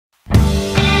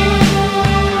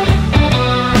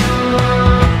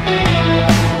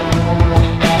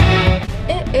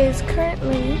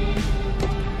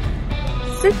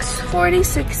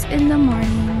6:46 in the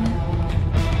morning.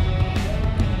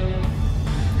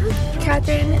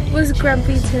 Catherine was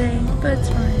grumpy today, but it's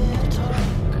fine.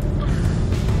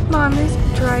 Mom is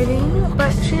driving,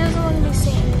 but she doesn't want to be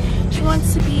seen. She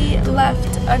wants to be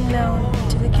left unknown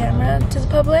to the camera, to the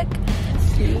public.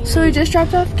 So we just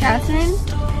dropped off Catherine,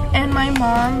 and my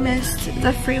mom missed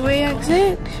the freeway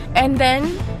exit. And then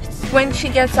when she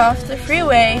gets off the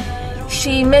freeway,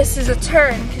 she misses a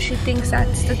turn because she thinks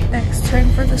that's the next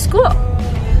turn for the school.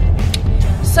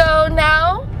 So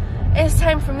now it's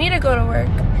time for me to go to work,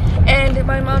 and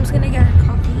my mom's gonna get her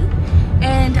coffee,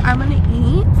 and I'm gonna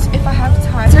eat if I have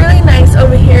time. It's really nice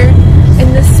over here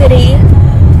in the city,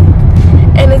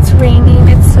 and it's raining.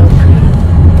 It's so pretty,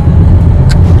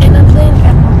 and I'm playing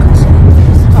Animal Crossing.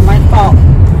 It's not my fault.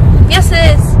 Yes, it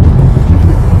is.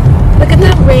 Look at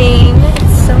the rain.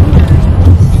 It's so nice.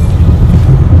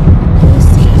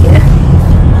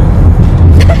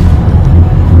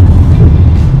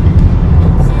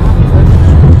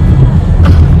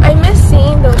 I miss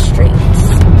seeing those streets.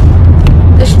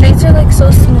 The streets are like so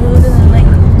smooth, and then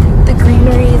like the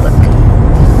greenery. Look,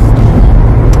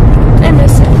 I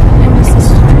miss it. I miss this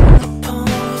street.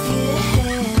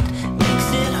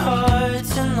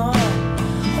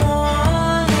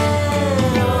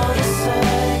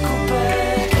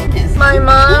 My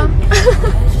mom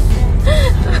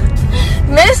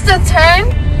missed a turn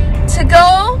to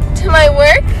go to my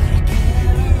work,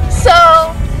 so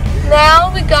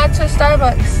now we got to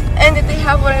Starbucks. And did they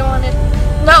have what I wanted?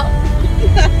 No.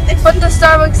 But the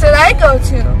Starbucks that I go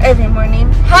to every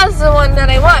morning has the one that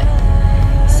I want.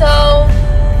 So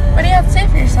what do you have to say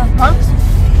for yourself, Mom?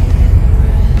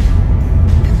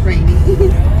 It's raining.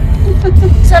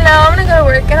 So now I'm gonna go to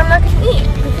work, and I'm not gonna eat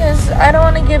because I don't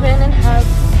want to give in and have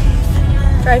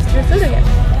drive-through food again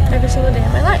every single day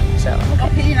of my life. So I'm okay.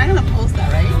 Okay, you're not gonna post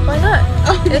that, right? Why not?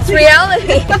 Oh, It's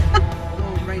reality.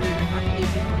 Oh, right now you're talking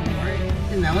before you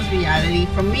work, and that was reality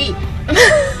from me.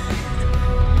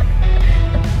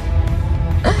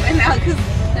 And now, because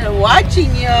they're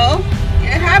watching you,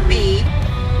 you're happy.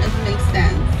 Doesn't make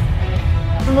sense.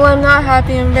 Well, I'm not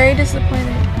happy. I'm very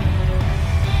disappointed.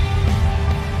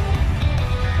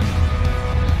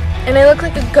 And I look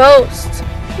like a ghost.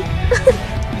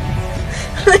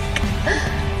 Like,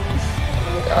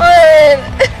 oh God.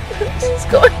 What's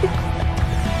going on?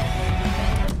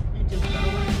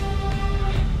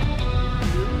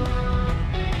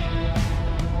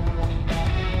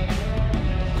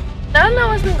 I don't know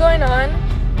what's been going on,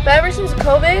 but ever since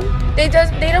COVID, they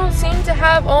don't seem to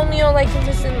have oatmeal like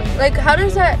consistently. Like, how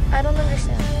does that? I don't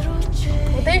understand.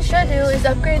 What they should do is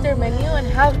upgrade their menu and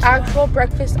have actual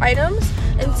breakfast items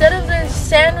instead of the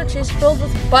sandwiches filled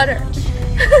with butter.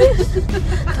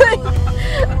 Like,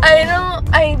 I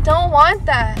don't want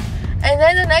that. And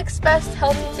then the next best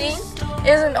healthy thing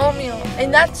is an oatmeal,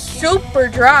 and that's super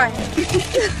dry.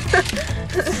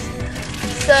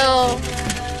 So.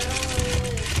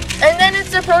 And then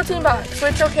it's a protein box,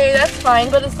 which, okay, that's fine,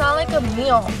 but it's not like a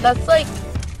meal. That's like,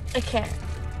 I can't.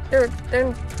 The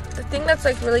thing that's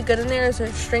like really good in there is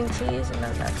their string cheese, and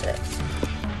then that's it.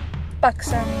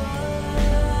 Buxom.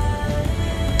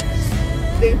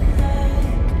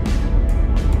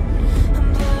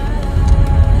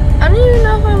 I don't even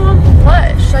know if I want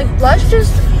blush. Like, blush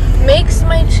just makes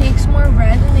my cheeks more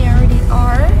red than they already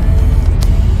are.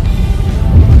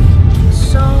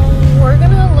 So we're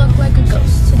gonna look like a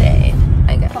ghost today,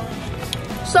 I guess.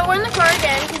 So we're in the car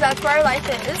again because that's where our life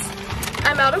is.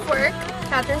 I'm out of work.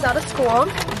 Catherine's out of school.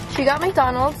 She got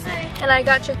McDonald's and I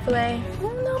got Chick-fil-A.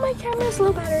 Oh no, my camera's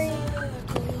low battery.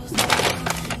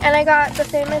 And I got the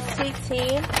famous sweet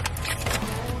tea.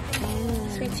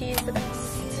 Sweet tea is the best.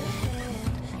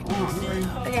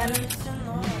 Again,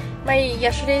 my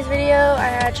yesterday's video, I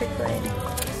had Chick-fil-A.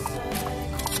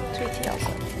 Sweet tea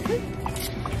also.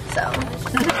 So,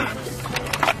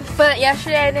 but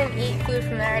yesterday I didn't eat food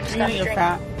from there. I just got a drink.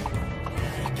 Fat.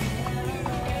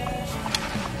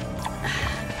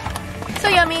 So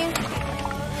yummy.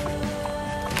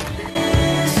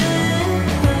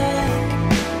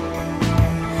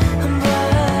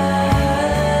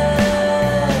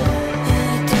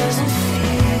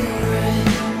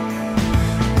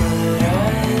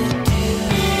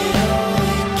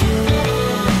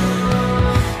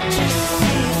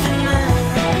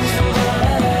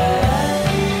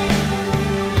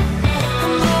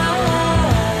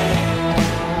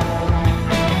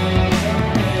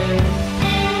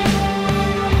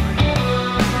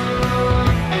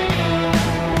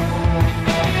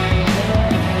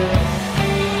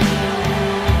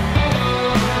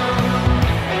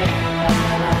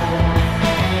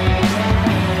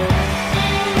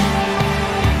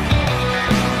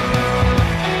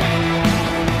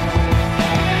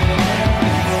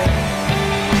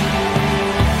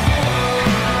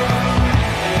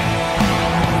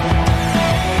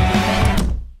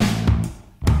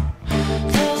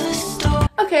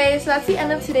 so that's the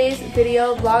end of today's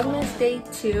video, Vlogmas Day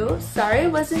 2. Sorry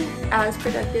it wasn't as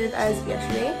productive as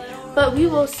yesterday, but we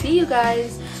will see you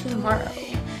guys tomorrow.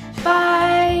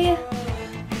 Bye!